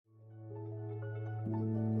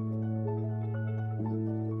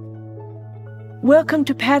Welcome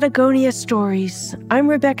to Patagonia Stories. I'm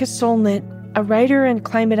Rebecca Solnit, a writer and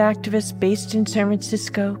climate activist based in San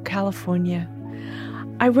Francisco, California.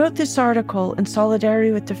 I wrote this article in solidarity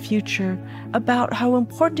with the future about how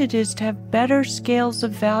important it is to have better scales of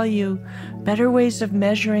value, better ways of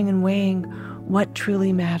measuring and weighing what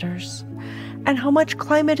truly matters, and how much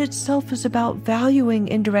climate itself is about valuing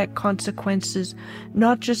indirect consequences,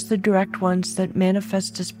 not just the direct ones that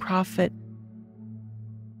manifest as profit.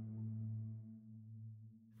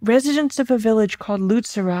 Residents of a village called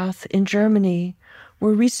Lützerath in Germany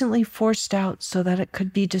were recently forced out so that it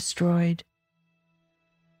could be destroyed.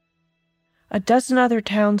 A dozen other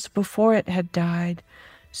towns before it had died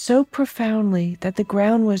so profoundly that the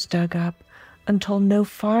ground was dug up until no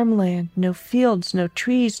farmland, no fields, no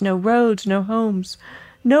trees, no roads, no homes,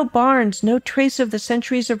 no barns, no trace of the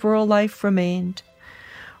centuries of rural life remained.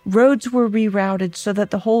 Roads were rerouted so that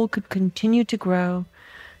the whole could continue to grow.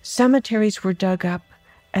 Cemeteries were dug up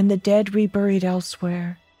and the dead reburied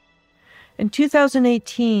elsewhere. In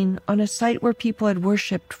 2018, on a site where people had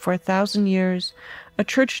worshipped for 1,000 years, a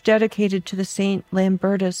church dedicated to the saint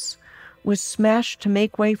Lambertus was smashed to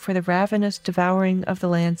make way for the ravenous devouring of the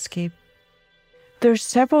landscape. There are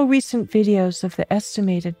several recent videos of the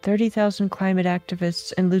estimated 30,000 climate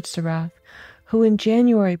activists in Lützerath who in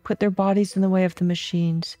January put their bodies in the way of the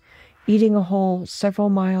machines, eating a hole several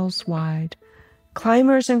miles wide.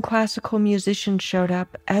 Climbers and classical musicians showed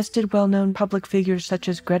up, as did well-known public figures such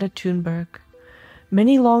as Greta Thunberg.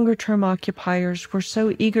 Many longer-term occupiers were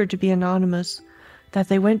so eager to be anonymous that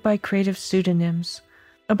they went by creative pseudonyms.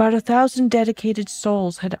 About 1,000 dedicated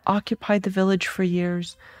souls had occupied the village for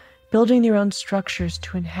years, building their own structures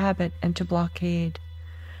to inhabit and to blockade.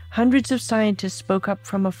 Hundreds of scientists spoke up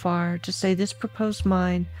from afar to say this proposed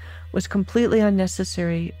mine was completely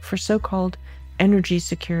unnecessary for so-called energy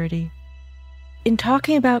security. In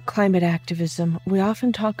talking about climate activism, we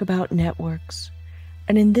often talk about networks.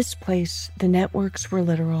 And in this place, the networks were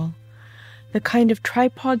literal. The kind of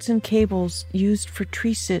tripods and cables used for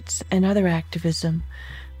tree sits and other activism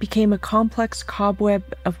became a complex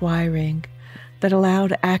cobweb of wiring that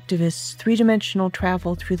allowed activists three-dimensional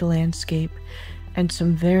travel through the landscape and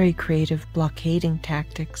some very creative blockading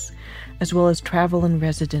tactics, as well as travel and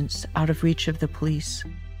residence out of reach of the police.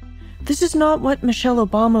 This is not what Michelle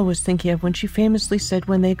Obama was thinking of when she famously said,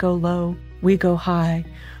 "When they go low, we go high."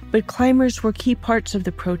 But climbers were key parts of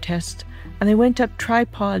the protest, and they went up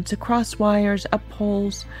tripods, across wires, up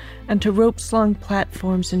poles, and to rope-slung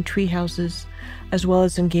platforms and treehouses, as well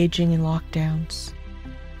as engaging in lockdowns.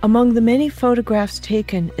 Among the many photographs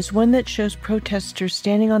taken is one that shows protesters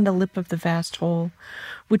standing on the lip of the vast hole,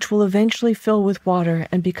 which will eventually fill with water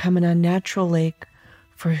and become an unnatural lake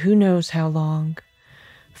for who knows how long.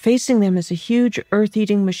 Facing them is a huge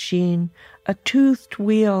earth-eating machine, a toothed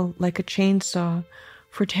wheel like a chainsaw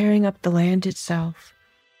for tearing up the land itself.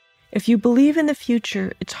 If you believe in the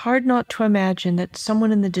future, it's hard not to imagine that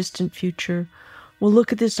someone in the distant future will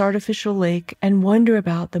look at this artificial lake and wonder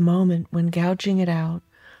about the moment when gouging it out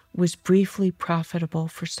was briefly profitable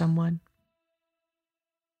for someone.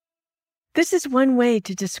 This is one way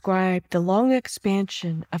to describe the long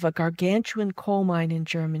expansion of a gargantuan coal mine in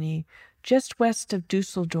Germany, just west of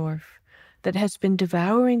Dusseldorf, that has been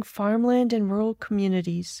devouring farmland and rural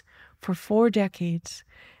communities for 4 decades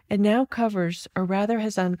and now covers, or rather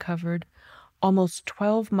has uncovered, almost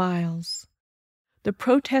 12 miles. The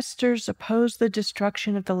protesters oppose the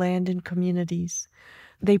destruction of the land and communities.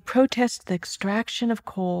 They protest the extraction of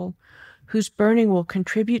coal, whose burning will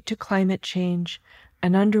contribute to climate change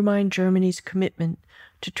and undermine Germany's commitment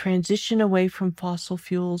to transition away from fossil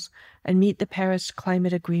fuels and meet the Paris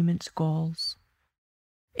Climate Agreement's goals.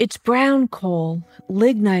 It's brown coal,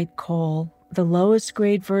 lignite coal, the lowest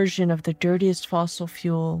grade version of the dirtiest fossil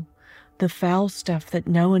fuel, the foul stuff that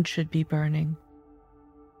no one should be burning.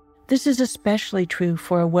 This is especially true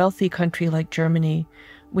for a wealthy country like Germany,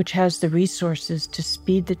 which has the resources to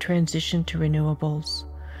speed the transition to renewables.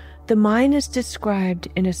 The mine is described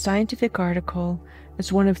in a scientific article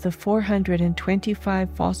as one of the 425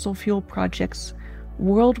 fossil fuel projects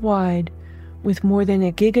worldwide with more than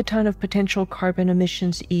a gigaton of potential carbon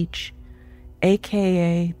emissions each,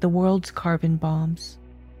 aka the world's carbon bombs.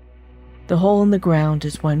 The hole in the ground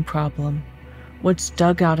is one problem. What's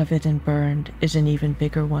dug out of it and burned is an even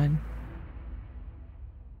bigger one.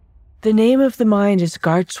 The name of the mine is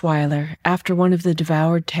Garzweiler, after one of the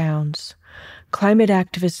devoured towns. Climate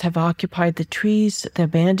activists have occupied the trees, the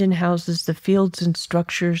abandoned houses, the fields and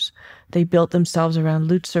structures they built themselves around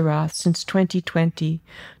Lützerath since 2020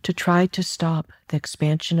 to try to stop the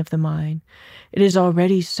expansion of the mine. It is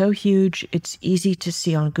already so huge it's easy to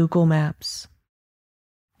see on Google Maps.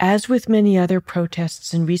 As with many other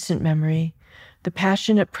protests in recent memory, the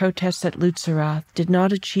passionate protests at Lützerath did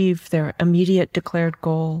not achieve their immediate declared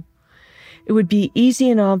goal. It would be easy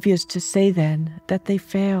and obvious to say then that they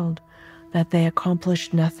failed, that they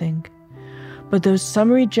accomplished nothing. But those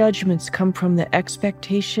summary judgments come from the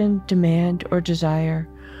expectation, demand, or desire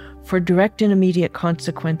for direct and immediate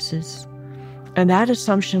consequences. And that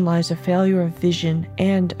assumption lies a failure of vision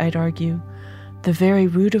and, I'd argue, the very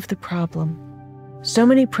root of the problem. So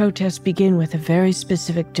many protests begin with a very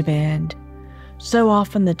specific demand. So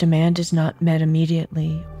often the demand is not met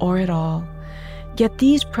immediately or at all. Yet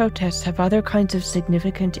these protests have other kinds of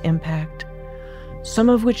significant impact, some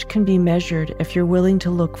of which can be measured if you're willing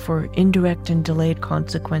to look for indirect and delayed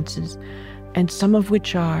consequences, and some of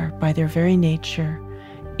which are, by their very nature,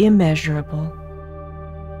 immeasurable.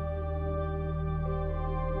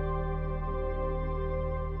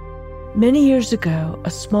 Many years ago,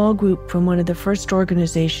 a small group from one of the first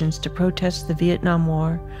organizations to protest the Vietnam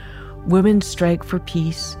War, Women's Strike for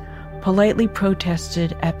Peace, politely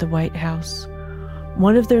protested at the White House.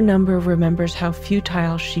 One of their number remembers how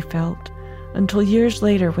futile she felt, until years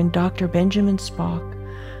later when Dr. Benjamin Spock,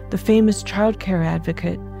 the famous child care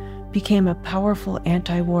advocate, became a powerful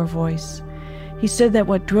anti-war voice. He said that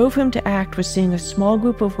what drove him to act was seeing a small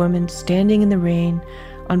group of women standing in the rain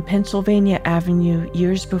on Pennsylvania Avenue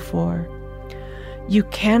years before. You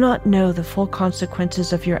cannot know the full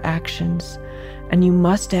consequences of your actions, and you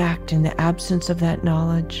must act in the absence of that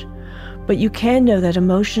knowledge. But you can know that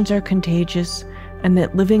emotions are contagious and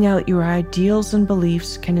that living out your ideals and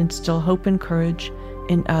beliefs can instill hope and courage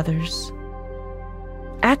in others.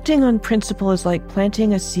 Acting on principle is like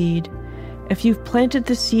planting a seed. If you've planted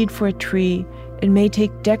the seed for a tree, it may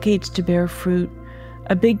take decades to bear fruit.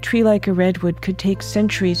 A big tree like a redwood could take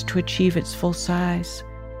centuries to achieve its full size.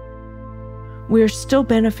 We are still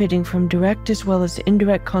benefiting from direct as well as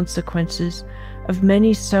indirect consequences of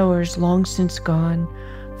many sowers long since gone,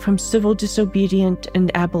 from civil disobedient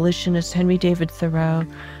and abolitionist Henry David Thoreau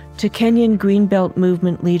to Kenyan Greenbelt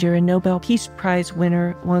movement leader and Nobel Peace Prize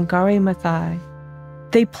winner Wangari Maathai.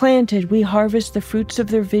 They planted, we harvest the fruits of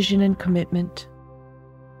their vision and commitment.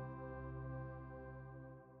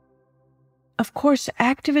 Of course,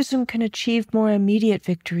 activism can achieve more immediate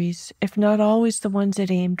victories, if not always the ones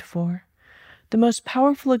it aimed for. The most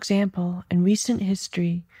powerful example in recent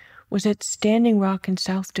history was at Standing Rock in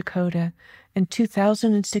South Dakota in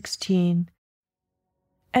 2016.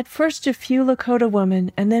 At first, a few Lakota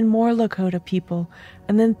women, and then more Lakota people,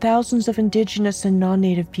 and then thousands of indigenous and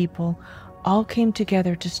non-native people all came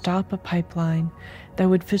together to stop a pipeline that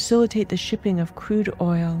would facilitate the shipping of crude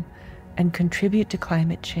oil and contribute to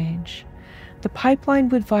climate change. The pipeline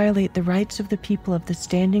would violate the rights of the people of the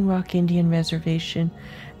Standing Rock Indian Reservation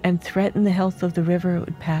and threaten the health of the river it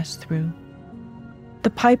would pass through.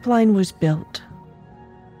 The pipeline was built.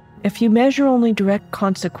 If you measure only direct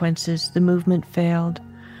consequences, the movement failed,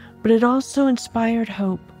 but it also inspired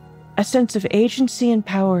hope, a sense of agency and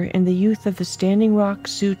power in the youth of the Standing Rock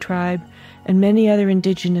Sioux tribe and many other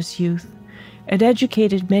indigenous youth. It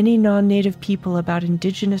educated many non-native people about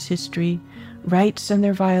indigenous history, rights and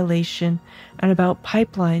their violation, and about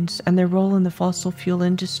pipelines and their role in the fossil fuel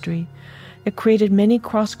industry. It created many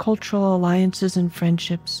cross-cultural alliances and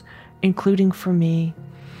friendships, including for me.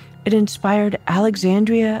 It inspired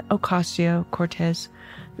Alexandria Ocasio-Cortez,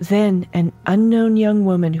 then an unknown young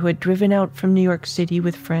woman who had driven out from New York City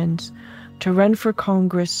with friends, to run for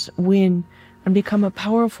Congress, win, and become a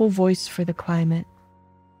powerful voice for the climate.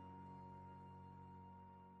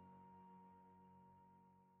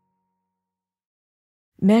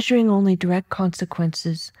 Measuring only direct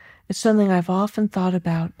consequences is something I've often thought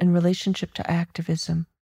about in relationship to activism.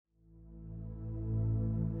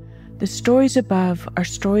 The stories above are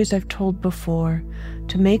stories I've told before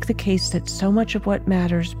to make the case that so much of what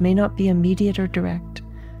matters may not be immediate or direct.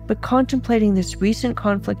 But contemplating this recent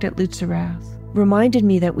conflict at Lützerath reminded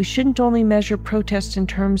me that we shouldn't only measure protest in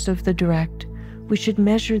terms of the direct, we should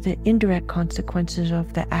measure the indirect consequences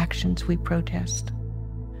of the actions we protest.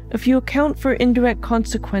 If you account for indirect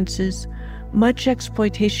consequences, much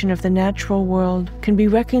exploitation of the natural world can be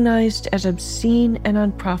recognized as obscene and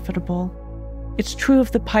unprofitable. It's true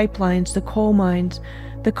of the pipelines, the coal mines,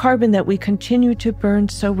 the carbon that we continue to burn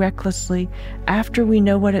so recklessly after we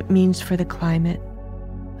know what it means for the climate.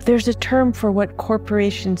 There's a term for what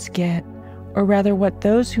corporations get, or rather what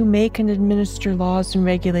those who make and administer laws and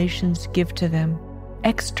regulations give to them: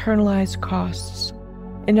 externalized costs.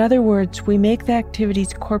 In other words, we make the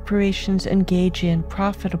activities corporations engage in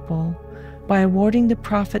profitable by awarding the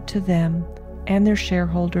profit to them and their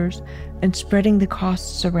shareholders and spreading the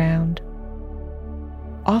costs around.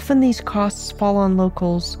 Often these costs fall on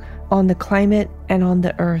locals, on the climate, and on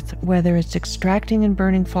the earth, whether it's extracting and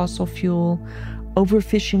burning fossil fuel,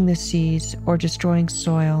 overfishing the seas, or destroying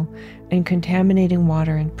soil and contaminating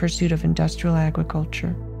water in pursuit of industrial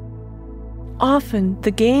agriculture. Often,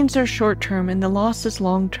 the gains are short-term and the loss is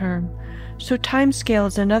long-term, so timescale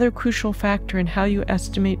is another crucial factor in how you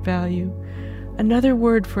estimate value. Another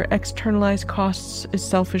word for externalized costs is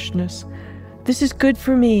selfishness. This is good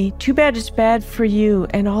for me, too bad it's bad for you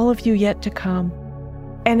and all of you yet to come.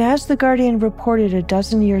 And as The Guardian reported a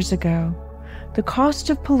dozen years ago, the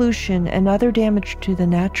cost of pollution and other damage to the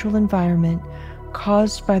natural environment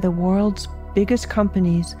caused by the world's biggest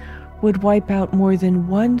companies would wipe out more than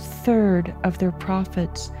 1/3 of their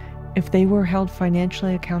profits if they were held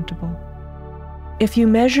financially accountable. If you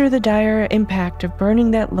measure the dire impact of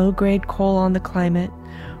burning that low-grade coal on the climate,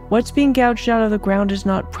 what's being gouged out of the ground is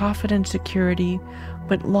not profit and security,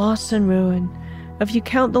 but loss and ruin. If you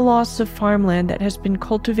count the loss of farmland that has been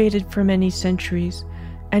cultivated for many centuries,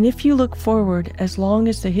 and if you look forward as long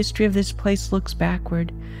as the history of this place looks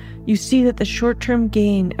backward, you see that the short-term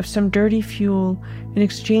gain of some dirty fuel in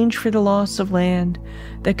exchange for the loss of land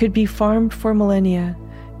that could be farmed for millennia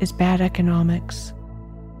is bad economics.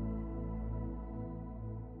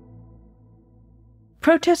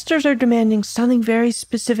 Protesters are demanding something very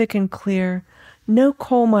specific and clear. No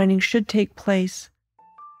coal mining should take place.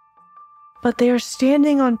 But they are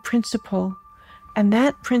standing on principle, and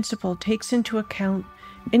that principle takes into account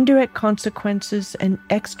indirect consequences and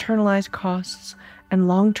externalized costs and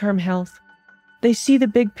long-term health. They see the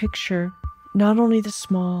big picture, not only the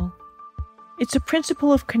small. It's a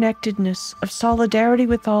principle of connectedness, of solidarity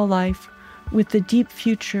with all life, with the deep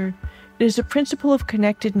future. It is a principle of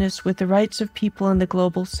connectedness with the rights of people in the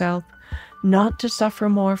global south, not to suffer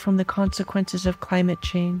more from the consequences of climate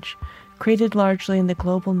change, created largely in the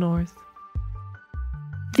global north.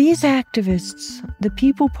 These activists, the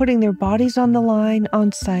people putting their bodies on the line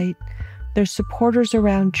on site, their supporters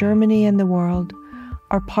around Germany and the world,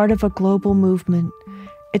 are part of a global movement.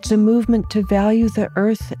 It's a movement to value the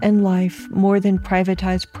earth and life more than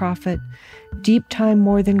privatized profit, deep time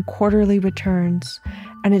more than quarterly returns,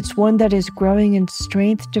 and it's one that is growing in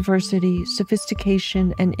strength, diversity,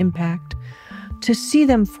 sophistication, and impact. To see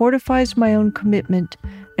them fortifies my own commitment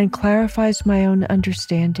and clarifies my own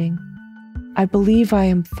understanding. I believe I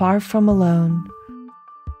am far from alone.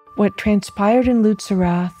 What transpired in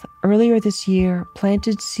Lützerath earlier this year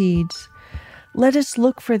planted seeds. Let us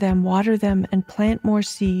look for them, water them, and plant more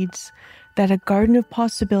seeds, that a garden of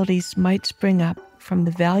possibilities might spring up from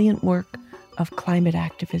the valiant work of climate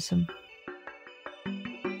activism.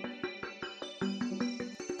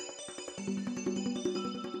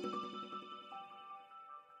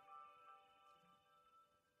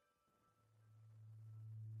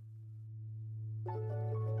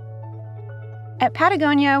 At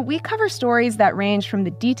Patagonia, we cover stories that range from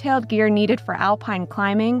the detailed gear needed for alpine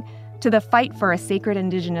climbing, to the fight for a sacred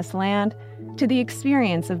indigenous land, to the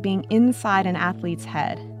experience of being inside an athlete's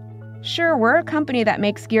head. Sure, we're a company that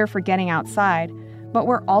makes gear for getting outside, but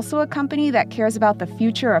we're also a company that cares about the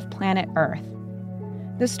future of planet Earth.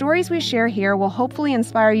 The stories we share here will hopefully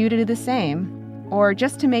inspire you to do the same, or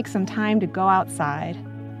just to make some time to go outside.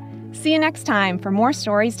 See you next time for more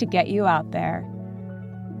stories to get you out there.